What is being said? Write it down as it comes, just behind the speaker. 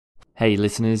Hey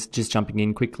listeners, just jumping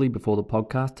in quickly before the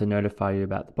podcast to notify you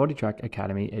about the Bodytrack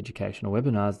Academy educational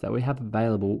webinars that we have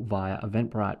available via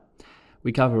Eventbrite.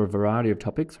 We cover a variety of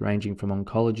topics ranging from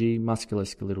oncology,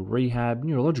 musculoskeletal rehab,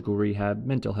 neurological rehab,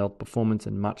 mental health, performance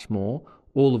and much more,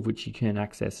 all of which you can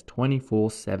access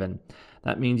 24/7.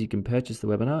 That means you can purchase the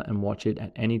webinar and watch it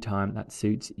at any time that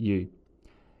suits you.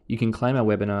 You can claim our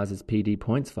webinars as PD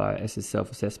points via SS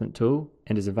Self-Assessment Tool,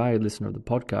 and as a valued listener of the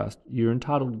podcast, you're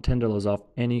entitled to $10 off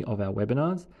any of our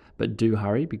webinars, but do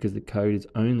hurry because the code is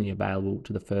only available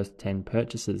to the first 10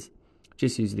 purchases.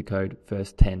 Just use the code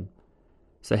FIRST10.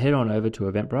 So head on over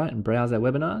to Eventbrite and browse our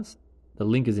webinars. The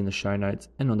link is in the show notes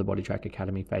and on the Bodytrack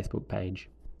Academy Facebook page.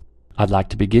 I'd like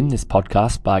to begin this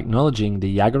podcast by acknowledging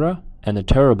the Yagara and the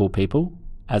Turrbal people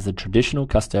as the traditional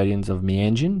custodians of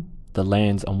Meanjin, the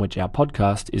lands on which our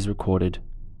podcast is recorded.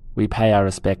 We pay our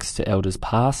respects to elders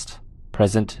past,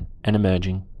 present, and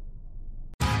emerging.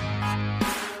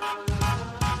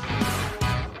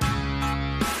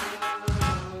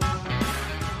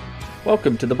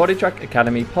 Welcome to the Bodytrack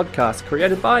Academy podcast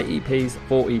created by EPs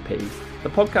for EPs. The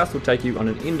podcast will take you on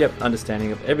an in-depth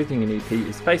understanding of everything an EP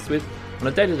is faced with on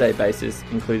a day-to-day basis,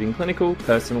 including clinical,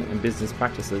 personal, and business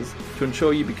practices to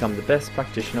ensure you become the best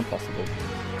practitioner possible.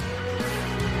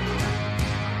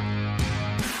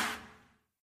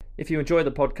 If you enjoy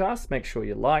the podcast, make sure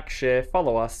you like, share,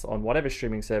 follow us on whatever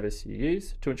streaming service you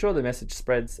use to ensure the message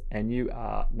spreads and you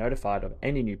are notified of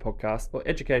any new podcasts or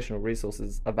educational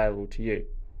resources available to you.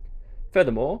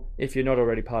 Furthermore, if you're not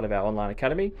already part of our online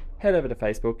academy, head over to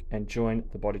Facebook and join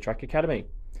the Bodytrack Academy.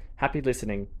 Happy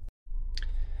listening.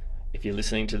 If you're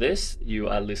listening to this, you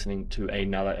are listening to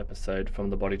another episode from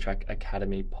the Bodytrack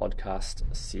Academy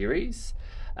podcast series.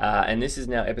 And this is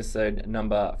now episode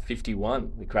number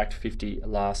 51. We cracked 50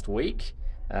 last week.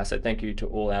 So thank you to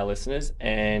all our listeners.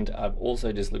 And I've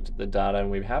also just looked at the data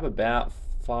and we have about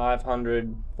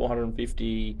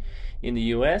 450 in the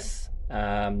US,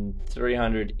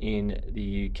 300 in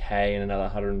the UK, and another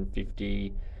 150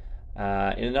 in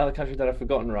another country that I've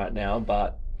forgotten right now.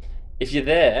 But if you're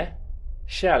there,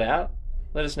 shout out.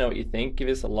 Let us know what you think. Give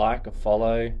us a like, a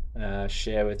follow,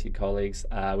 share with your colleagues.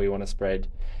 We want to spread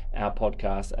our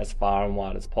podcast as far and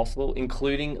wide as possible,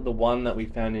 including the one that we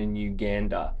found in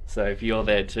Uganda. So if you're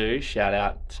there too, shout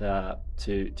out to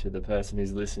the person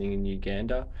who's listening in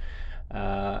Uganda,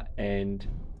 and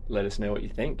let us know what you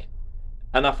think.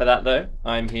 Enough of that though.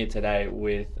 I'm here today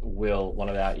with Will, one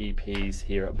of our EPs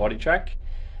here at Bodytrack,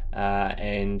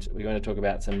 and we're going to talk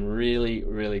about some really,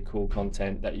 really cool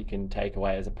content that you can take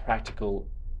away as a practical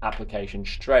application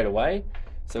straight away.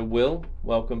 So Will,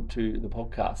 welcome to the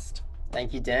podcast.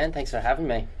 Thank you, Dan. Thanks for having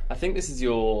me. I think this is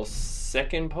your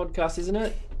second podcast, isn't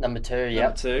it? Number 2, yeah.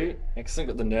 Number 2. Excellent.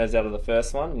 Got the nerves out of the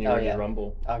first one. And you're ready to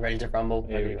rumble. I'm ready to rumble.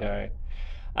 Here we go.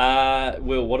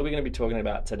 Will, what are we going to be talking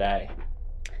about today?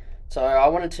 So I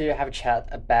wanted to have a chat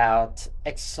about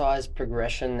exercise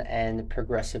progression and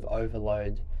progressive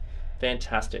overload.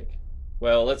 Fantastic.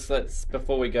 Well, let's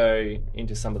before we go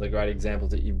into some of the great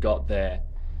examples that you've got there,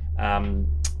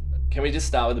 can we just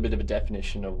start with a bit of a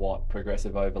definition of what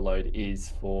progressive overload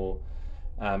is for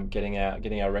getting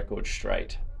our record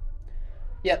straight?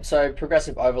 Yep, so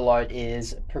progressive overload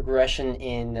is progression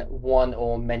in one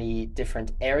or many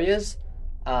different areas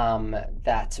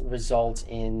that result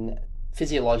in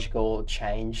physiological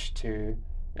change to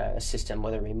a system,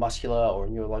 whether it be muscular or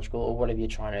neurological or whatever you're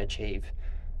trying to achieve.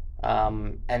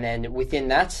 And then within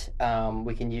that,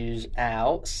 we can use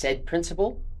our SAID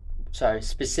principle. So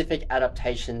specific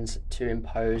adaptations to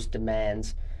impose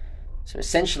demands. So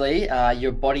essentially,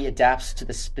 your body adapts to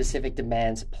the specific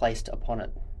demands placed upon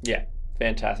it. Yeah,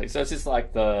 fantastic. So it's just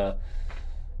like the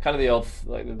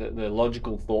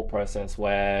logical thought process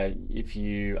where if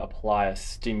you apply a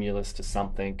stimulus to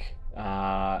something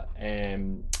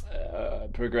and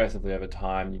progressively over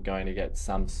time, you're going to get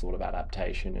some sort of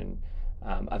adaptation. And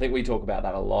I think we talk about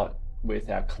that a lot with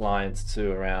our clients too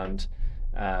around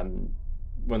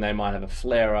when they might have a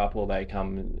flare up or they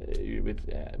come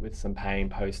with some pain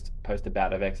post a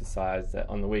bout of exercise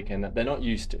on the weekend that they're not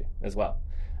used to as well.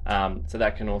 So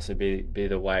that can also be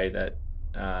the way that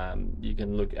you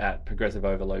can look at progressive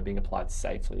overload being applied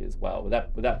safely as well. Would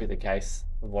that be the case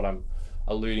of what I'm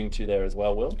alluding to there as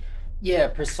well, Will? Yeah,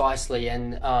 precisely.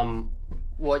 And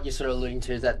what you're sort of alluding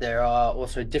to is that there are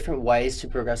also different ways to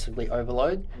progressively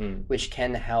overload, which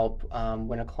can help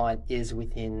when a client is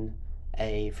within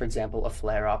for example, a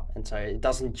flare-up. And so it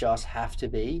doesn't just have to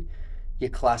be your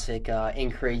classic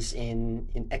increase in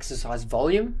exercise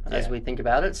volume as we think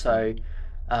about it. So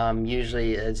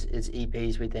usually as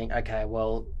EPs, we think, okay,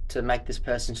 well, to make this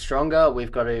person stronger,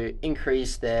 we've got to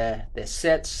increase their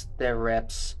sets, their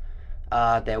reps,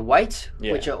 their weight,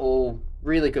 Yeah. which are all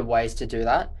really good ways to do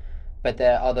that. But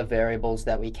there are other variables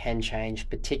that we can change,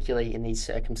 particularly in these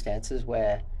circumstances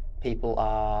where people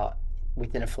are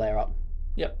within a flare-up.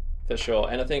 Yep, for sure.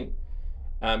 And I think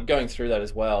going through that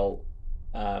as well,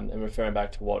 and referring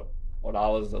back to what I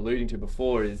was alluding to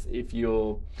before, is if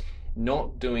you're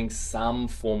not doing some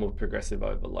form of progressive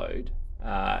overload,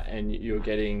 and you're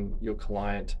getting your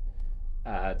client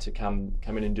to come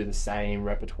in and do the same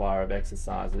repertoire of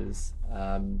exercises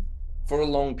for a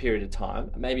long period of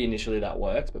time, maybe initially that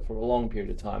works, but for a long period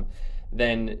of time,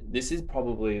 then this is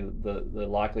probably the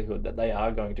likelihood that they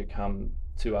are going to come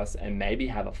to us and maybe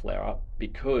have a flare-up,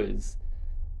 because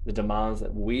the demands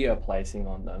that we are placing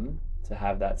on them to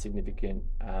have that significant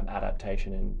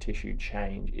adaptation and tissue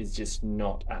change is just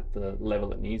not at the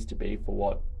level it needs to be for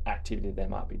what activity they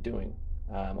might be doing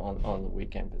on the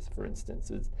weekend, for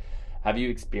instance. Have you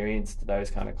experienced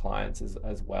those kind of clients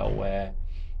as well, where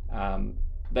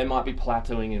they might be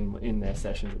plateauing in their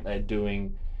sessions, that they're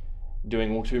doing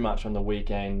all too much on the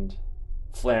weekend,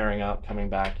 flaring up, coming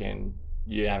back, and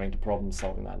you're having to problem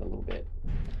solving that a little bit?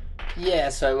 Yeah,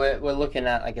 so we're looking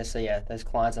at, I guess, those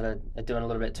clients that are doing a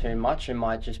little bit too much and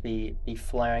might just be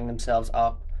flaring themselves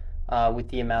up with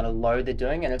the amount of load they're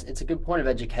doing. And it's a good point of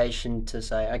education to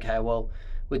say, okay, well,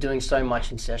 we're doing so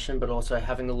much in session, but also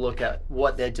having a look at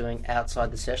what they're doing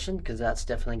outside the session, because that's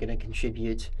definitely going to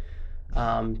contribute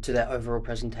to their overall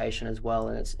presentation as well.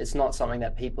 And it's not something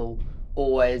that people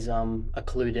always are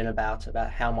clued in about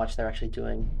how much they're actually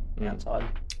doing outside.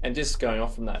 And just going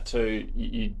off from that too,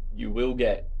 you will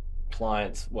get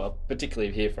clients, well,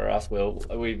 particularly here for us,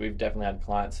 we've definitely had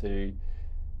clients who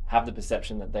have the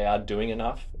perception that they are doing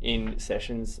enough in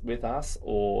sessions with us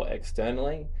or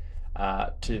externally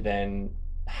to then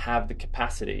have the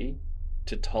capacity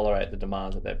to tolerate the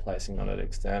demands that they're placing on it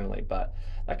externally. But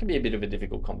that can be a bit of a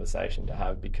difficult conversation to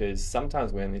have, because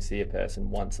sometimes we only see a person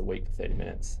once a week for 30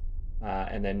 minutes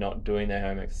and they're not doing their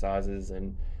home exercises,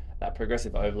 and that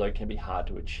progressive overload can be hard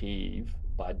to achieve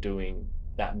by doing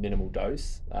that minimal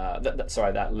dose,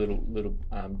 that little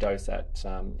dose that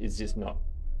is just not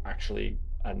actually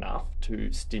enough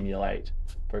to stimulate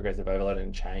progressive overload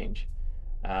and change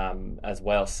as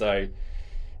well. So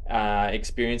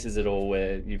experiences at all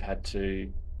where you've had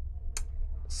to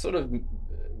sort of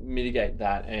mitigate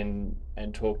that and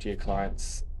talk to your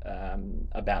clients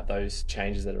about those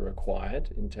changes that are required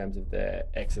in terms of their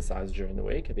exercise during the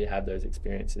week? Have you had those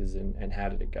experiences, and how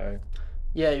did it go?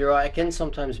 Yeah, you're right. It can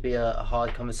sometimes be a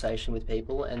hard conversation with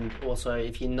people, and also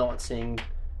if you're not seeing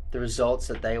the results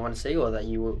that they want to see or that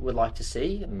you would like to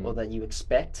see or that you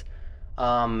expect,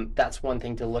 that's one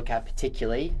thing to look at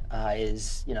particularly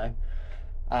is,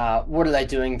 what are they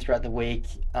doing throughout the week?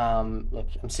 Look,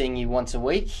 I'm seeing you once a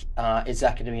week. Is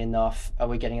that going to be enough? Are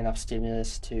we getting enough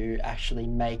stimulus to actually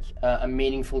make a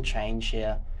meaningful change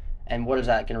here? And what is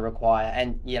that going to require?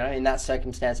 And, in that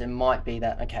circumstance, it might be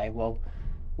that, okay, well,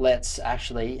 let's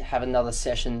actually have another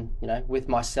session, with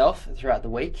myself throughout the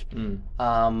week.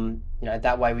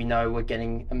 That way we know we're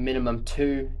getting a minimum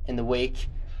 2 in the week,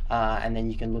 and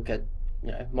then you can look at,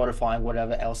 modifying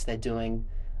whatever else they're doing.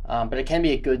 But it can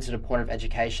be a good sort of point of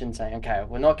education, saying, okay,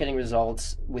 we're not getting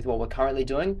results with what we're currently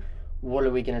doing. What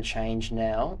are we going to change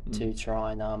now to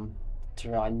try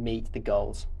and meet the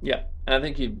goals? Yeah, and I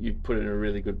think you've put in a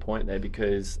really good point there,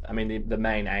 because I mean the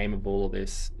main aim of all of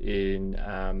this in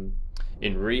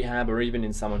rehab, or even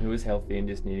in someone who is healthy and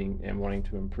just needing and wanting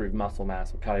to improve muscle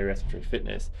mass or cardiorespiratory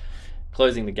fitness,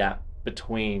 closing the gap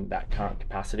between that current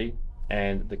capacity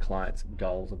and the client's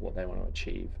goals of what they want to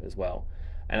achieve as well.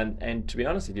 And to be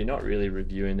honest, if you're not really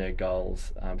reviewing their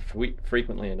goals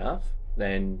frequently enough,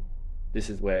 then this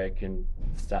is where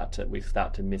we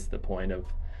start to miss the point or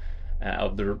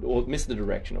miss the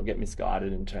direction, or get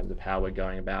misguided in terms of how we're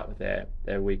going about with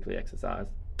their weekly exercise.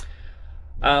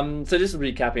 So just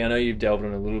recapping, I know you've delved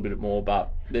on a little bit more,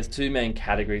 but there's 2 main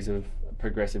categories of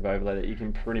progressive overload that you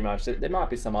can pretty much, there might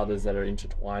be some others that are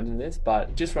intertwined in this,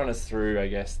 but just run us through, I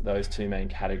guess, those 2 main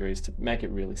categories to make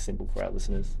it really simple for our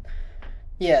listeners.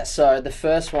 Yeah, so the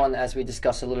first one, as we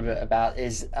discussed a little bit about,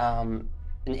 is an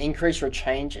increase or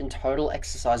change in total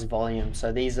exercise volume.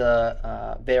 So these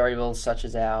are variables such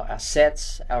as our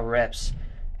sets, our reps,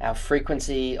 our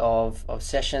frequency of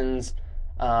sessions,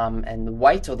 and the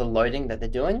weight or the loading that they're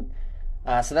doing.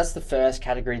 So that's the first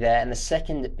category there. And the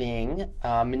second being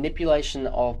manipulation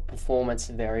of performance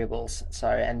variables.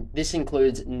 And this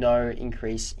includes no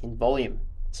increase in volume.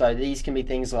 So these can be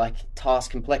things like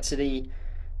task complexity,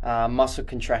 muscle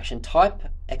contraction type,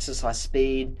 exercise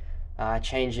speed,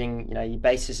 changing your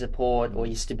basis support or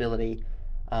your stability.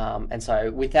 And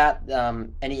so without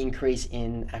any increase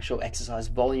in actual exercise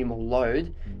volume or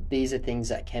load, these are things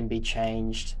that can be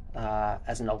changed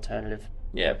as an alternative.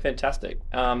 Yeah, fantastic.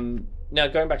 Now,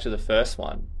 going back to the first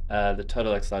one, the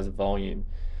total exercise volume,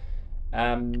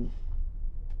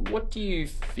 what do you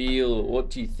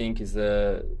think is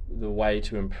the way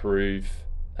to improve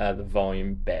the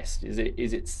volume best? Is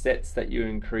it sets that you're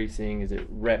increasing? Is it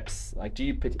reps? Like, do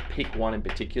you pick one in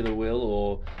particular, Will,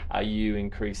 or are you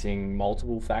increasing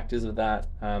multiple factors of that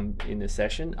in the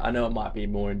session? I know it might be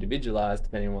more individualized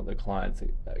depending on what the client's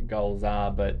goals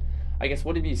are, but I guess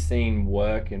what have you seen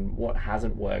work and what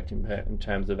hasn't worked in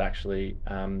terms of actually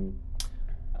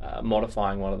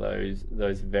modifying one of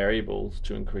those variables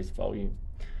to increase volume?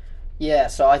 Yeah,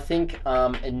 so I think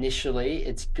initially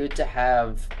it's good to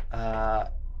have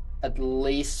at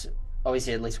least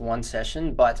one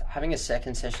session, but having a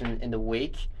second session in the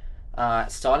week,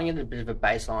 starting at a bit of a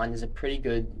baseline is a pretty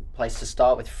good place to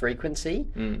start with frequency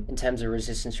in terms of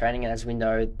resistance training. And as we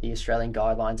know, the Australian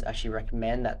guidelines actually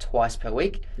recommend that twice per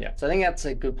week. Yeah. So I think that's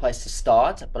a good place to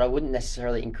start, but I wouldn't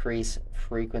necessarily increase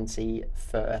frequency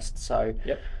first. So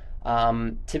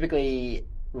typically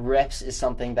reps is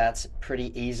something that's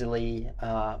pretty easily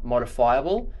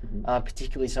modifiable,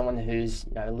 particularly someone who's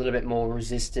a little bit more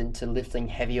resistant to lifting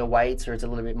heavier weights, or is a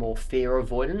little bit more fear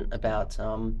avoidant about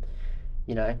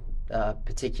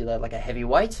particular like a heavy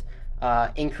weight.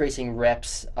 Increasing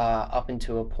reps up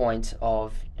into a point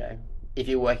of if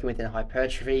you're working within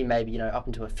hypertrophy, maybe up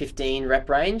into a 15 rep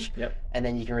range, and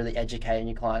then you can really educate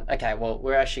your client. Okay, well,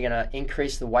 we're actually going to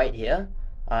increase the weight here.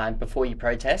 And before you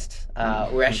protest,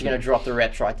 we're actually going to drop the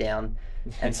reps right down.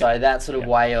 And so that sort of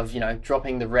way of,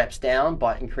 dropping the reps down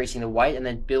by increasing the weight and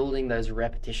then building those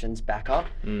repetitions back up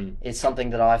is something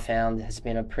that I found has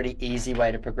been a pretty easy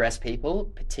way to progress people,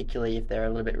 particularly if they're a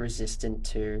little bit resistant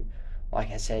to,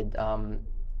 like I said,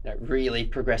 really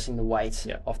progressing the weight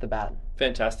off the bat.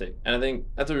 Fantastic. And I think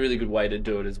that's a really good way to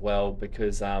do it as well,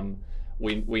 because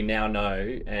we now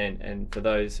know, and for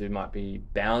those who might be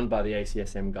bound by the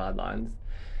ACSM guidelines,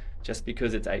 just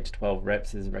because it's 8 to 12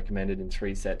 reps is recommended in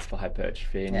 3 sets for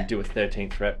hypertrophy, and you do a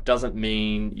 13th rep, doesn't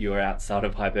mean you're outside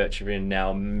of hypertrophy and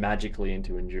now magically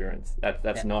into endurance.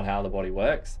 That's not how the body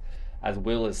works. As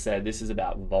Will has said, this is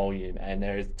about volume, and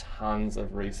there is tons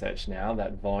of research now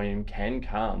that volume can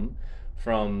come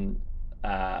from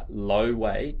low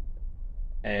weight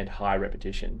and high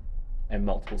repetition and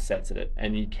multiple sets at it,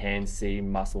 and you can see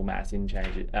muscle mass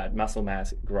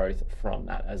growth from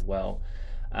that as well.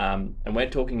 And we're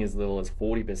talking as little as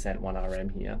 40%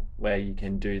 1RM here, where you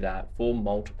can do that for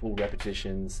multiple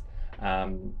repetitions,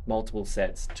 multiple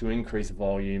sets to increase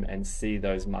volume and see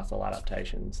those muscle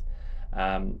adaptations.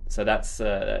 So that's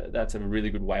a really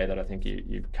good way that I think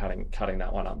you're cutting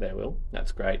that one up there, Will.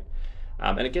 That's great.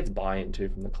 And it gets buy-in too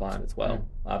from the client as well.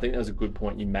 I think that was a good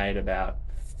point you made about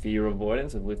fear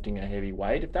avoidance of lifting a heavy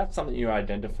weight. If that's something you're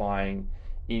identifying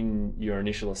in your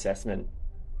initial assessment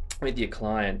with your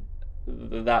client,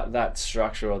 that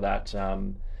structure or that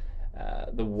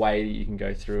the way that you can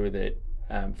go through with it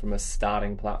from a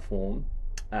starting platform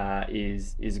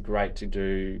is great to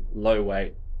do low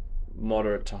weight,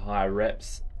 moderate to high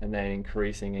reps, and then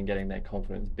increasing and getting their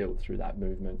confidence built through that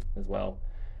movement as well.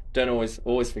 Don't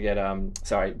always forget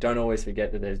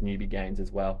that there's newbie gains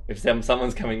as well. If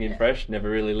someone's coming in fresh, never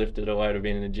really lifted a weight or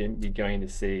been in the gym, you're going to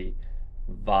see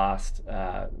vast,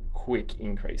 quick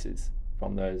increases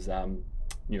from those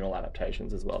neural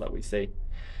adaptations as well that we see.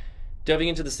 Delving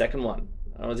into the second one,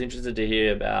 I was interested to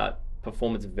hear about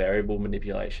performance variable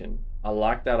manipulation. I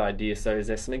like that idea. So is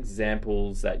there some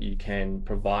examples that you can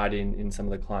provide in some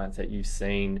of the clients that you've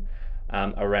seen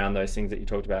around those things that you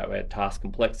talked about, where task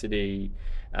complexity,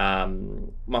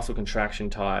 muscle contraction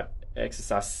type,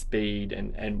 exercise speed,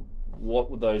 and what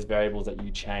were those variables that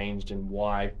you changed and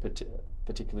why,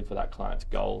 particularly for that client's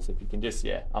goals? If you can just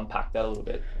unpack that a little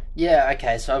bit. Yeah,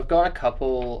 okay, so I've got a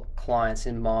couple clients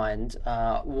in mind.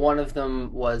 One of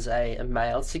them was a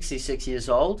male, 66 years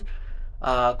old,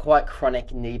 quite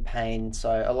chronic knee pain,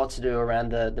 so a lot to do around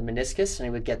the meniscus, and he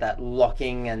would get that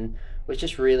locking and was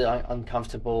just really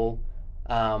uncomfortable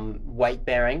weight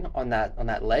bearing on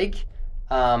that leg.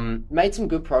 Made some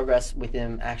good progress with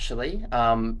him actually,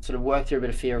 sort of worked through a bit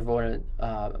of fear avoidant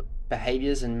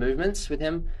behaviors and movements with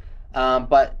him,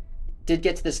 but did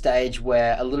get to the stage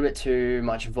where a little bit too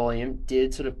much volume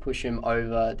did sort of push him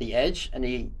over the edge, and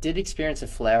he did experience a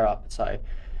flare-up. So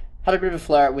had a bit of a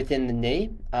flare-up within the knee,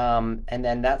 and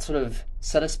then that sort of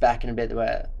set us back in a bit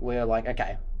where we're like,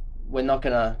 okay, we're not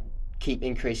going to keep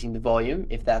increasing the volume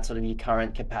if that's sort of your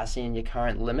current capacity and your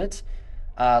current limit.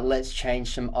 Let's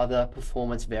change some other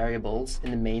performance variables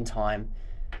in the meantime.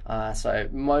 So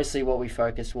mostly what we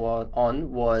focused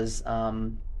on was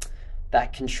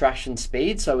that contraction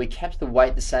speed. So we kept the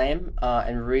weight the same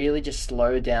and really just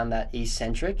slowed down that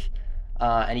eccentric,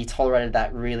 and he tolerated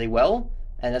that really well.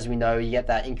 And as we know, you get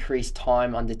that increased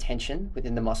time under tension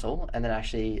within the muscle, and then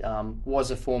actually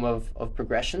was a form of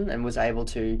progression and was able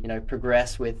to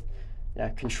progress with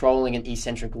controlling an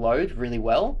eccentric load really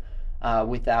well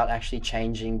without actually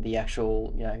changing the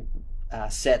actual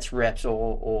sets, reps,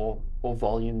 or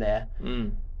volume there.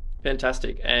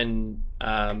 Fantastic. And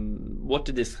what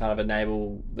did this kind of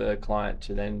enable the client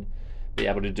to then be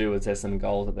able to do? Was there some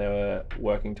goals that they were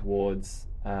working towards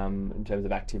in terms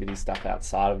of activity stuff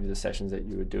outside of the sessions that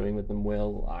you were doing with them,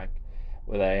 Will? Like,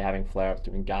 were they having flare-ups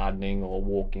doing gardening or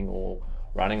walking or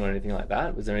running or anything like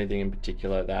that? Was there anything in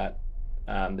particular that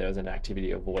there was an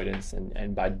activity avoidance,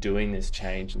 and by doing this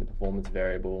change in the performance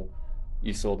variable,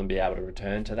 you saw them be able to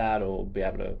return to that or be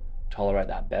able to tolerate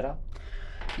that better?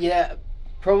 Yeah,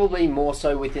 probably more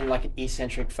so within like an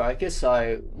eccentric focus.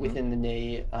 So within the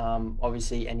knee,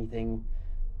 obviously anything,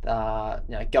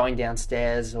 going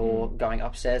downstairs or going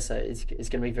upstairs, so it's going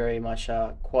to be very much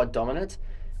quad dominant.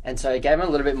 And so it gave him a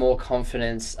little bit more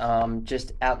confidence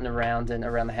just out and around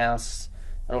the house,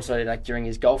 and also like during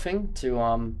his golfing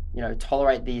to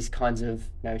tolerate these kinds of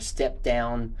step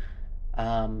down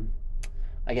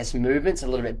movements a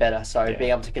little bit better. So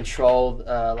being able to control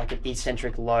like an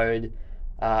eccentric load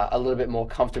a little bit more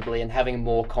comfortably and having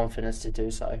more confidence to do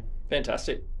so.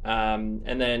 Fantastic.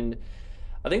 And then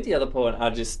I think the other point I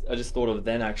just thought of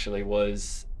then actually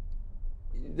was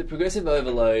the progressive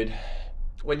overload.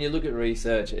 When you look at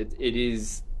research, it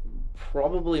is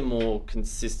probably more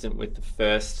consistent with the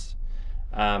first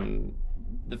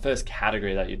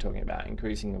category that you're talking about,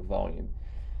 increasing the volume.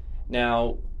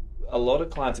 Now, a lot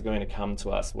of clients are going to come to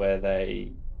us where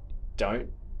they'll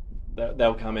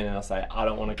come in and they'll say, I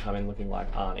don't want to come in looking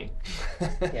like Arnie.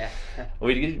 Yeah.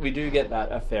 We do get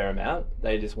that a fair amount.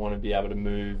 They just want to be able to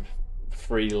move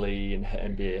freely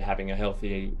and be having a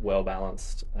healthy,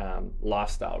 well-balanced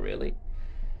lifestyle, really.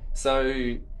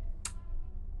 So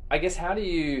I guess how do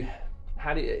you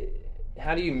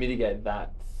mitigate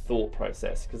that thought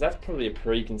process? Because that's probably a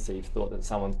preconceived thought that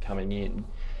someone's coming in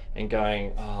and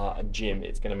going, a gym,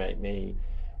 it's going to make me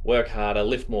work harder,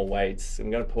 lift more weights, I'm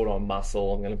going to put on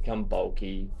muscle, I'm going to become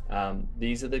bulky.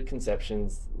 These are the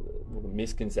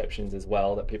misconceptions as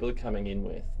well that people are coming in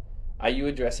with. Are you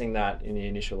addressing that in the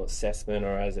initial assessment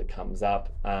or as it comes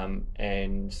up?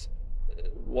 And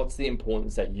what's the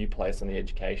importance that you place on the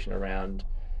education around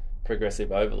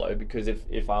progressive overload? Because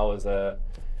if I was a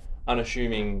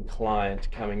unassuming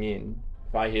client coming in,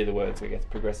 if I hear the words, I guess,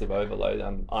 progressive overload,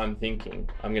 I'm thinking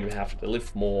I'm going to have to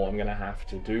lift more, I'm going to have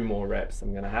to do more reps,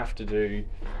 I'm going to have to do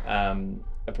a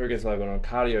progressive overload on a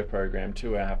cardio program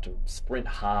too, where I have to sprint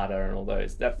harder and all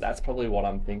those. That's probably what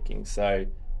I'm thinking. So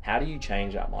how do you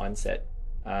change that mindset?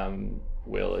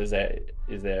 Will, is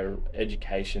there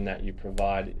education that you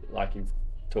provide, like you've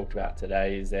talked about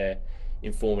today? Is there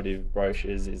informative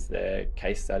brochures? Is there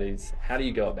case studies? How do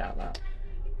you go about that?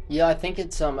 Yeah, I think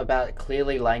it's about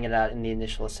clearly laying it out in the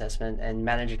initial assessment and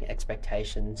managing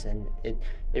expectations, and it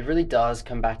really does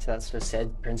come back to that sort of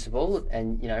SAID principle,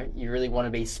 and you really want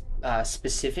to be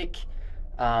specific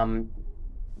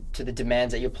to the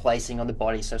demands that you're placing on the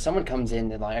body. So if someone comes in,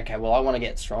 they're like, okay, well, I want to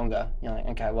get stronger. You're like,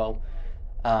 okay, well,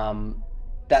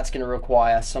 that's going to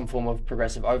require some form of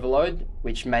progressive overload,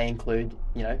 which may include,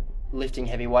 lifting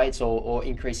heavy weights or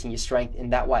increasing your strength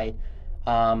in that way.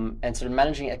 And sort of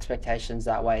managing expectations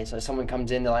that way. So someone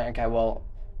comes in, they're like, okay, well,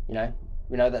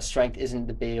 we know that strength isn't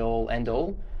the be all end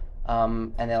all.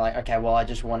 And they're like, okay, well, I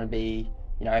just want to be,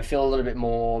 I feel a little bit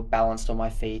more balanced on my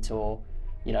feet, or,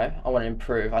 I want to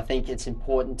improve. I think it's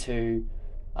important to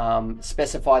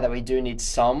specify that we do need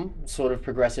some sort of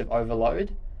progressive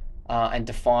overload and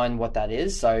define what that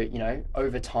is. So,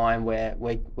 over time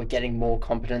we're getting more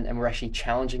competent and we're actually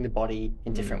challenging the body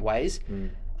in different ways.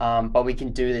 But we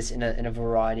can do this in a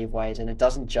variety of ways, and it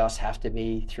doesn't just have to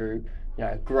be through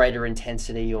greater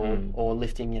intensity or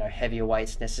lifting heavier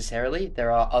weights necessarily.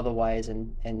 There are other ways,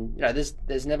 and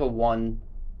there's never one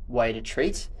way to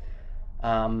treat.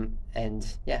 Relaying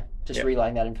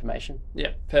that information.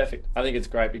 Yeah, perfect. I think it's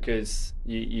great because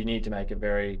you need to make it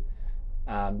very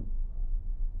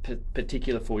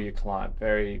particular for your client,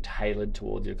 very tailored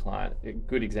towards your client.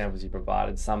 Good examples you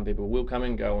provided. Some people will come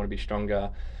and go, want to be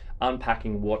stronger.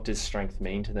 Unpacking what does strength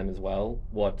mean to them as well.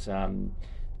 What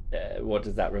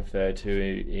does that refer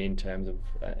to in terms of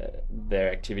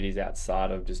their activities outside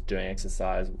of just doing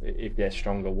exercise? If they're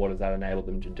stronger, what does that enable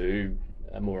them to do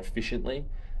more efficiently?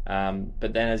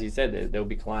 But then, as you said, there'll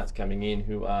be clients coming in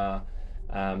who are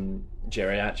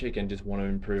geriatric and just want to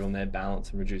improve on their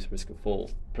balance and reduce risk of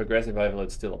fall. Progressive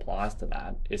overload still applies to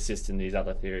that. It's just in these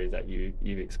other theories that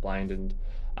you've explained.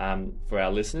 And for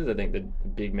our listeners, I think the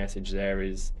big message there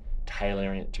is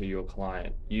tailoring it to your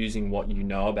client, using what you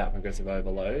know about progressive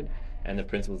overload and the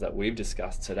principles that we've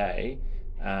discussed today,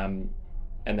 and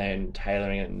then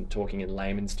tailoring it and talking in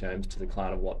layman's terms to the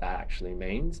client of what that actually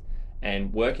means,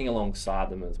 and working alongside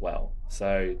them as well.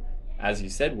 So, as you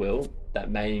said, Will, that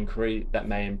may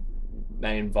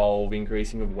involve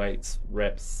increasing of weights,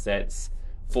 reps, sets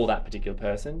for that particular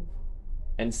person,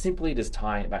 and simply just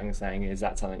tying it back and saying, is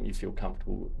that something you feel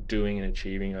comfortable doing and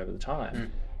achieving over the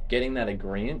time? Getting that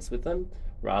agreement with them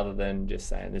rather than just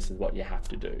saying this is what you have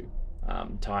to do,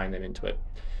 tying them into it.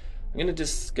 I'm going to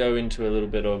just go into a little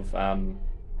bit of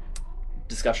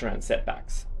discussion around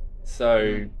setbacks.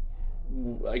 So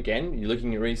again, you're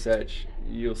looking at research,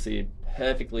 you'll see a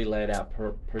perfectly laid out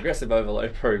progressive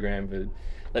overload program for,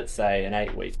 let's say, an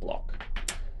 8-week block.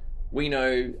 We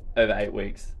know over 8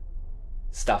 weeks,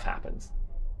 stuff happens.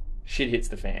 Shit hits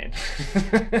the fan.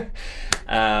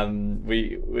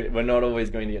 We're not always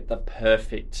going to get the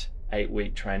perfect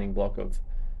 8-week training block of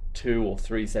 2 or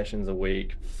 3 sessions a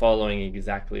week, following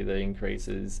exactly the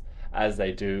increases as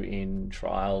they do in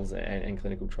trials and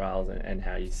clinical trials and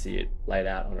how you see it laid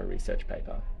out on a research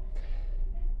paper.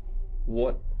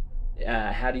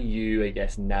 How do you, I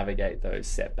guess, navigate those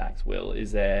setbacks, Will?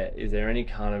 Is there any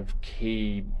kind of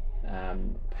key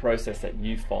process that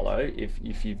you follow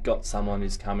if you've got someone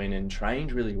who's come in and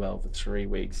trained really well for 3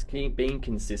 weeks, being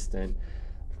consistent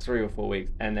 3 or 4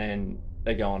 weeks, and then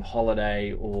they go on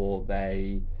holiday or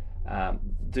they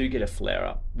do get a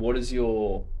flare-up? What is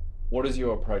your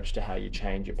approach to how you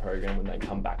change your program when they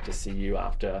come back to see you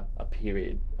after a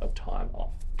period of time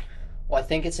off? Well, I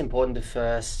think it's important to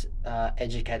first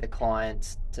educate the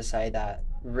client to say that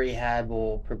rehab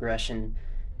or progression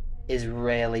is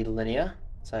rarely linear.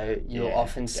 So you'll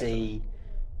often see,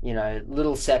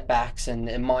 little setbacks, and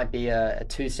it might be a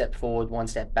 2-step forward, 1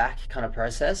 step back kind of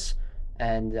process.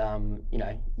 And,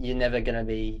 you're never going to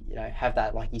be, have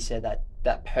that, like you said,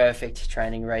 that perfect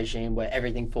training regime where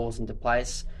everything falls into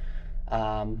place.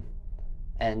 So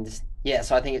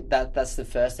I think that's the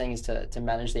first thing, is to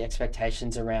manage the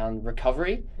expectations around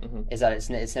recovery. Is that it's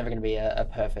never going to be a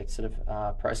perfect sort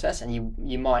of process, and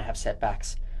you might have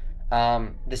setbacks.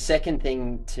 The second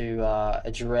thing to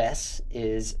address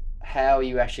is how are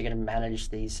you actually going to manage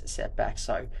these setbacks.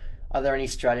 So are there any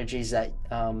strategies that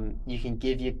you can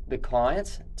give the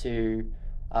client to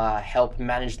help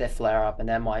manage their flare-up? And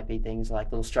that might be things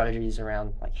like little strategies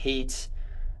around like heat,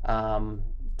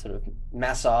 sort of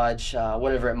massage,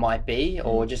 whatever it might be,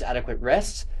 or just adequate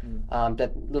rest,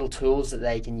 that little tools that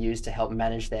they can use to help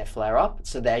manage their flare-up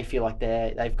so they feel like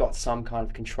they've got some kind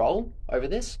of control over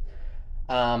this.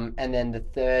 And then the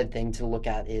third thing to look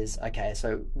at is, okay,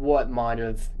 so what might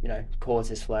have, caused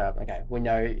this flare-up? Okay, we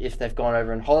know if they've gone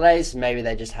over on holidays, maybe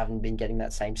they just haven't been getting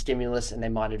that same stimulus and they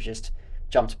might have just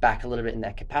jumped back a little bit in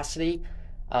their capacity.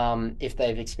 If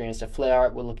they've experienced a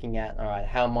flare-up, we're looking at, all right,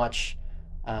 how much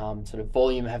sort of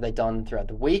volume have they done throughout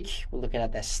the week? We're looking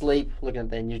at their sleep, looking at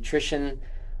their nutrition.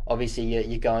 Obviously,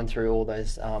 you're going through all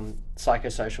those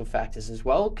psychosocial factors as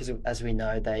well, because as we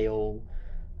know, they all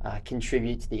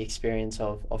contribute to the experience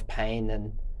of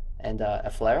pain and a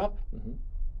flare-up.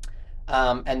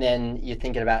 And then you're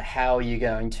thinking about how are you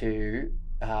going to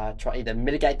try either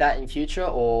mitigate that in future,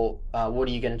 or what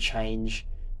are you going to change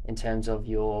in terms of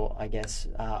your, I guess,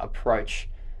 approach.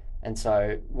 And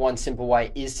so one simple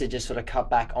way is to just sort of cut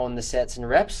back on the sets and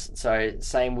reps. So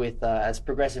same with as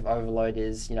progressive overload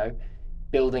is,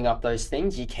 building up those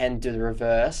things, you can do the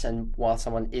reverse. And while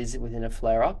someone is within a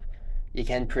flare-up, you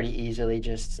can pretty easily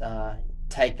just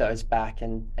take those back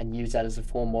and use that as a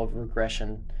form of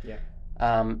regression.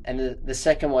 And the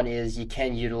second one is you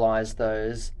can utilize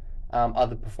those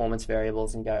other performance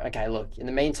variables and go, okay, look, in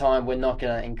the meantime, we're not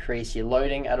going to increase your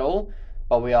loading at all,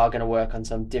 but we are going to work on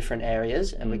some different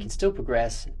areas, and we can still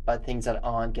progress, but things that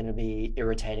aren't going to be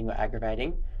irritating or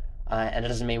aggravating. And it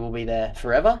doesn't mean we'll be there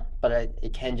forever, but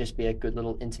it can just be a good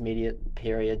little intermediate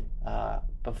period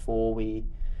before we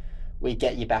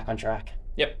get you back on track.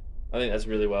 Yep, I think that's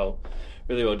really well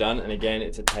done. And again,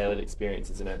 it's a tailored experience,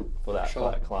 isn't it, for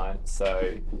that client?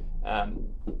 So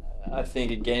I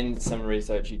think, again, some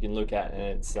research you can look at, and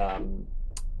it's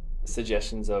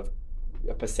suggestions of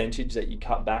a percentage that you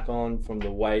cut back on from the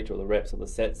weight or the reps or the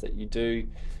sets that you do.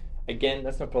 Again,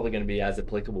 that's not probably going to be as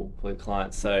applicable for the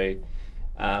client. So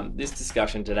this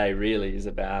discussion today really is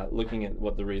about looking at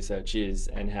what the research is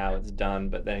and how it's done,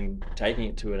 but then taking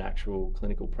it to an actual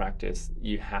clinical practice.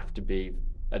 You have to be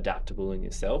adaptable in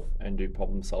yourself and do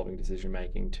problem solving decision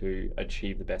making to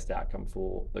achieve the best outcome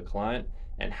for the client,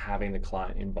 and having the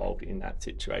client involved in that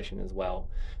situation as well.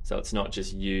 So it's not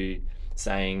just you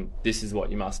saying this is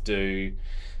what you must do.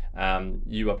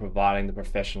 You are providing the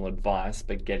professional advice,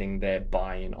 but getting their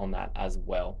buy-in on that as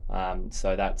well.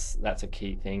 So that's a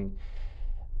key thing.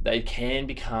 They can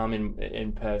become,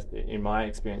 in my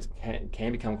experience,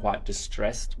 can become quite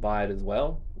distressed by it as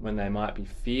well, when they might be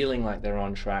feeling like they're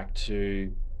on track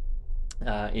to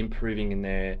improving in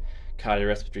their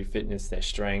cardiorespiratory fitness, their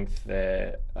strength,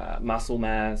 their muscle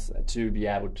mass, to be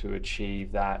able to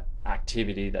achieve that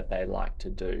activity that they like to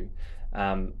do.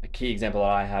 A key example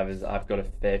I have is I've got a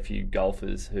fair few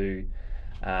golfers who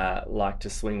like to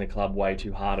swing the club way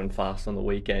too hard and fast on the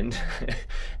weekend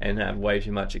and have way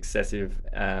too much excessive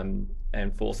and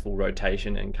forceful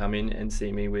rotation, and come in and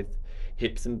see me with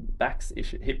hip and back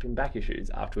issues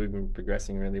after we've been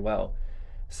progressing really well.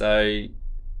 So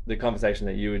the conversation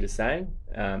that you were just saying,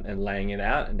 and laying it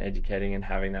out and educating and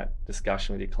having that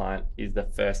discussion with your client, is the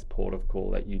first port of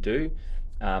call that you do.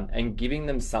 And giving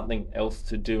them something else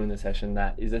to do in the session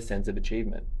that is a sense of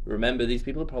achievement. Remember, these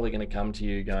people are probably going to come to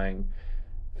you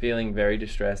feeling very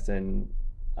distressed and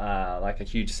like a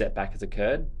huge setback has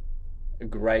occurred. A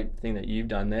great thing that you've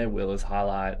done there, Will, is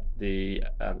highlight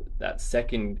that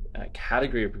second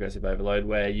category of progressive overload,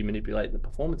 where you manipulate the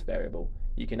performance variable.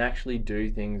 You can actually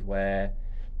do things where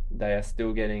they are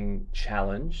still getting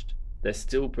challenged, they're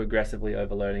still progressively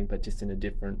overloading, but just in a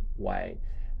different way.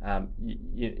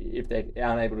 If they're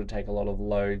unable to take a lot of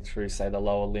load through, say, the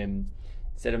lower limb,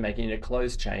 instead of making it a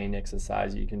closed chain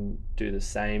exercise, you can do the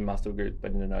same muscle group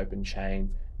but in an open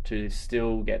chain, to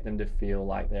still get them to feel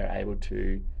like they're able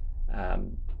to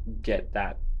get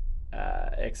that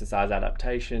exercise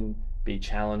adaptation, be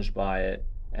challenged by it,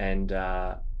 and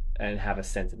have a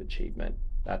sense of achievement.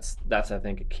 That's I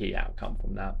think a key outcome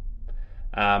from that.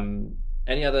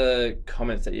 Any other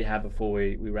comments that you have before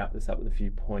we wrap this up with a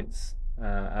few points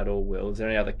at all, Will? Is there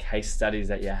any other case studies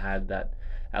that you had that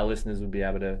our listeners would be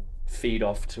able to feed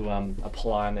off to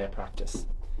apply in their practice?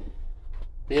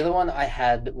 The other one I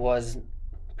had was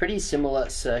pretty similar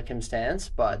circumstance,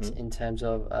 but in terms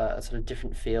of a sort of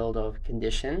different field of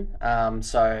condition.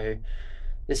 So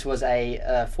this was a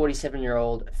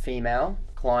 47-year-old female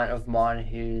client of mine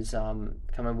who's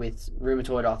coming with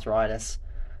rheumatoid arthritis.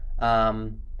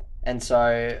 And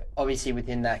so obviously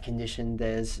within that condition,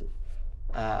 there's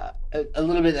a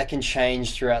little bit that can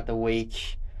change throughout the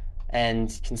week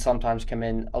and can sometimes come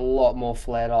in a lot more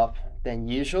flared up than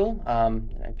usual,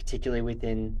 particularly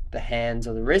within the hands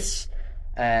or the wrists.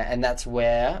 And that's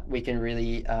where we can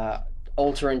really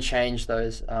alter and change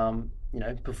those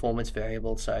performance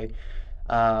variables. So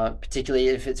particularly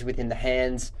if it's within the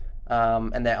hands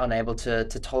and they're unable to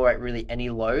tolerate really any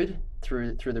load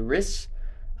through the wrists,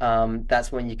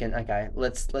 that's when you can,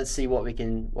 let's see what we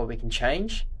can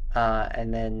change,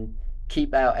 and then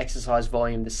keep our exercise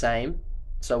volume the same,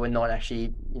 so we're not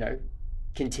actually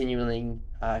continually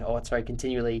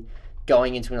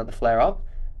going into another flare up,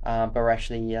 but we're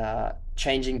actually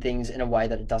changing things in a way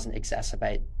that it doesn't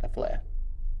exacerbate the flare.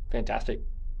 Fantastic,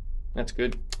 that's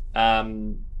good.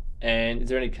 And is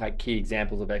there any key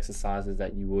examples of exercises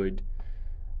that you would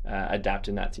adapt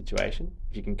in that situation,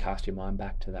 if you can cast your mind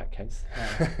back to that case?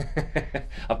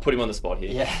 I've put him on the spot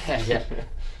here. Yeah.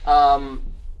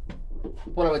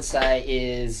 What I would say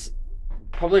is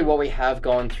probably what we have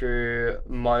gone through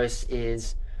most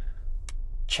is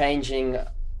changing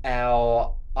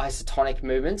our isotonic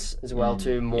movements as well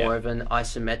to more of an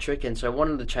isometric. And so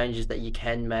one of the changes that you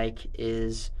can make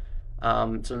is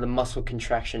sort of the muscle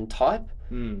contraction type.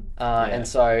 And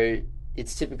so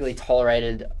it's typically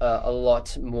tolerated a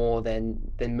lot more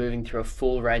than moving through a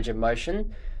full range of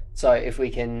motion. So if we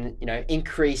can,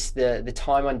 increase the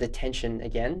time under tension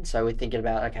again. So we're thinking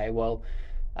about,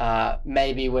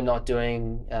 maybe we're not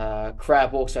doing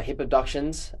crab walks or hip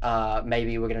abductions.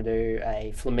 Maybe we're going to do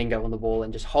a flamingo on the ball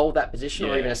and just hold that position,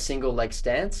 or even a single leg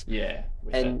stance.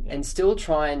 And still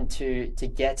trying to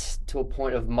get to a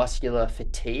point of muscular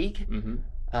fatigue.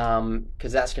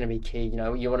 Because that's going to be key.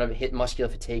 You want to hit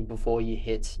muscular fatigue before you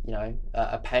hit,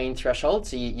 a pain threshold.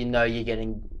 So you're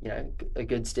getting, a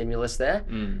good stimulus there.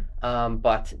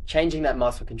 But changing that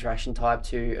muscle contraction type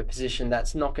to a position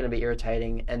that's not going to be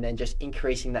irritating, and then just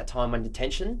increasing that time under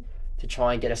tension to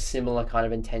try and get a similar kind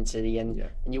of intensity. And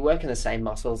you work in the same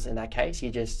muscles in that case. You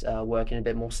just work in a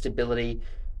bit more stability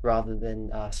rather than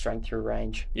strength through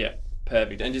range. Yeah,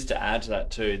 perfect. And just to add to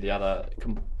that too,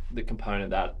 the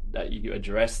component that you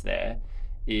address there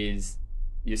is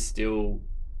you're still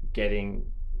getting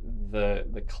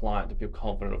the client to feel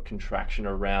confident of contraction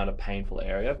around a painful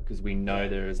area, because we know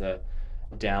there is a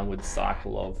downward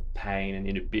cycle of pain and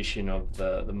inhibition of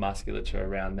the musculature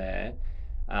around there.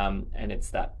 And it's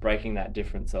that breaking that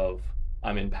difference of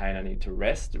I'm in pain, I need to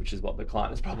rest, which is what the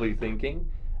client is probably thinking,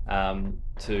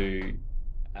 to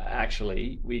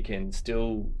actually we can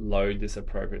still load this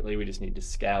appropriately. We just need to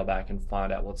scale back and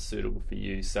find out what's suitable for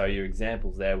you. So your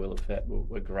examples there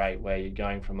were great, where you're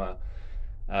going from a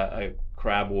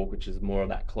crab walk, which is more of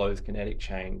that closed kinetic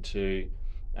chain, to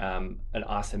an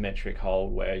isometric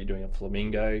hold where you're doing a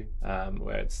flamingo,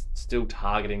 where it's still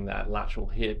targeting that lateral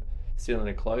hip, still in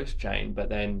a closed chain, but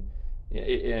then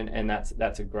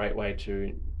that's a great way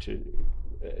to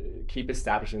keep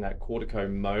establishing that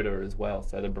corticomotor as well,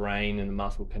 so the brain and the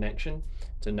muscle connection,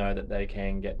 to know that they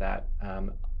can get that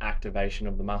activation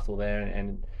of the muscle there.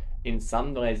 And in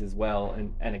some ways as well,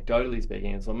 and anecdotally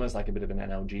speaking, it's almost like a bit of an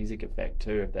analgesic effect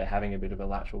too. If they're having a bit of a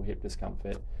lateral hip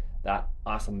discomfort, that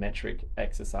isometric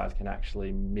exercise can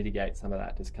actually mitigate some of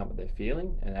that discomfort they're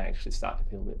feeling, and they actually start to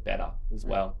feel a bit better as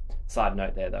well. Side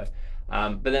note there though.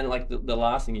 But then like the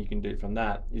last thing you can do from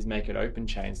that is make it open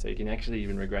chain, so you can actually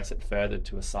even regress it further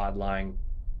to a side lying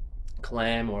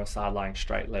clam or a side lying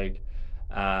straight leg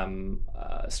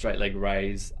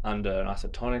raise under an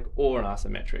isotonic or an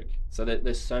isometric. So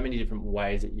there's so many different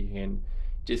ways that you can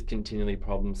just continually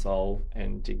problem solve,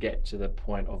 and to get to the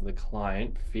point of the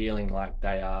client feeling like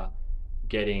they are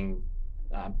getting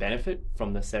benefit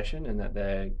from the session, and that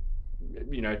they're,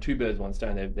 two birds, one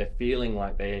stone. They're feeling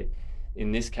like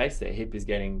in this case, their hip is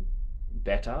getting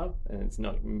better, and it's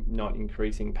not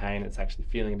increasing pain. It's actually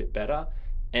feeling a bit better,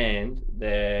 and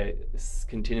they're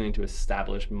continuing to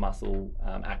establish muscle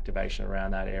activation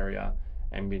around that area,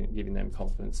 and giving them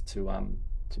confidence to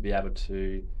be able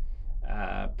to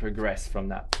progress from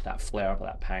that flare up of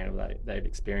that pain that they've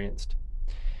experienced.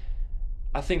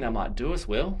 I think that might do us,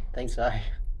 Will. I think so.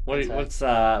 What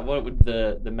would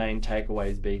the main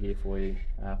takeaways be here for you,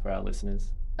 for our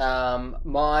listeners?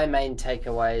 My main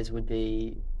takeaways would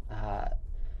be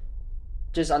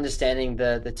just understanding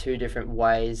the two different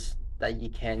ways that you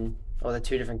can, or the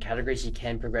two different categories you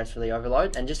can progress with the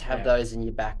overload, and just have those in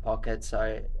your back pocket.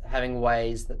 So having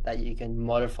ways that you can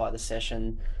modify the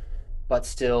session, but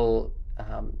still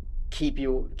keep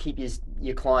your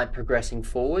client progressing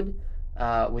forward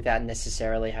without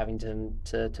necessarily having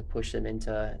to push them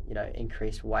into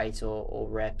increased weight or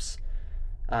reps.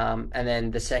 And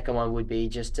then the second one would be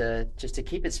just to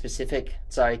keep it specific.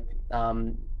 So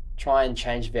try and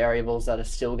change variables that are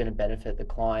still going to benefit the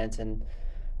client, and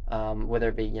whether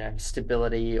it be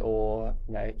stability or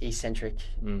eccentric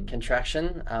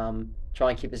contraction.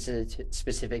 Try and keep it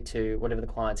specific to whatever the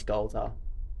client's goals are.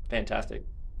 Fantastic.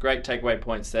 Great takeaway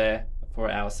points there for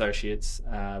our associates.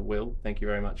 Will, thank you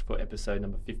very much for episode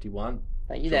number 51.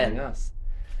 Thank you, joining Dan. us.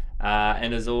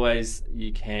 And as always,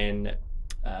 you can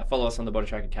follow us on the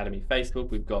Bodytrack Academy Facebook.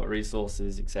 We've got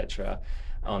resources, etc.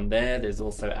 on there. There's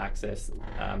also access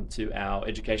to our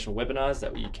educational webinars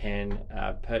that you can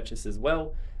purchase as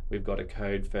well. We've got a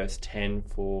code FIRST10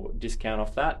 for discount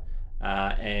off that.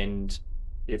 And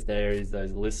if there is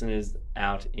those listeners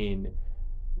out in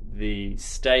the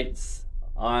States,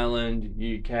 Ireland,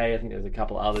 UK, I think there's a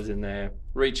couple others in there,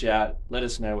 reach out, let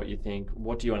us know what you think.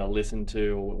 What do you want to listen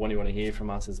to, or what do you want to hear from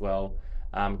us as well?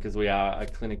 Because we are a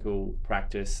clinical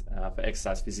practice for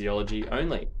exercise physiology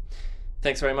only.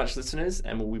 Thanks very much, listeners,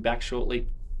 and we'll be back shortly.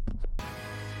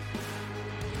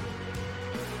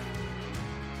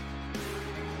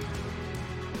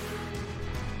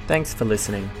 Thanks for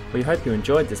listening. We hope you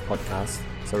enjoyed this podcast,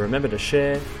 so remember to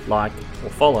share, like, or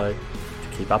follow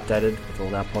to keep updated with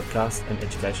all our podcasts and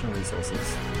educational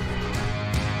resources.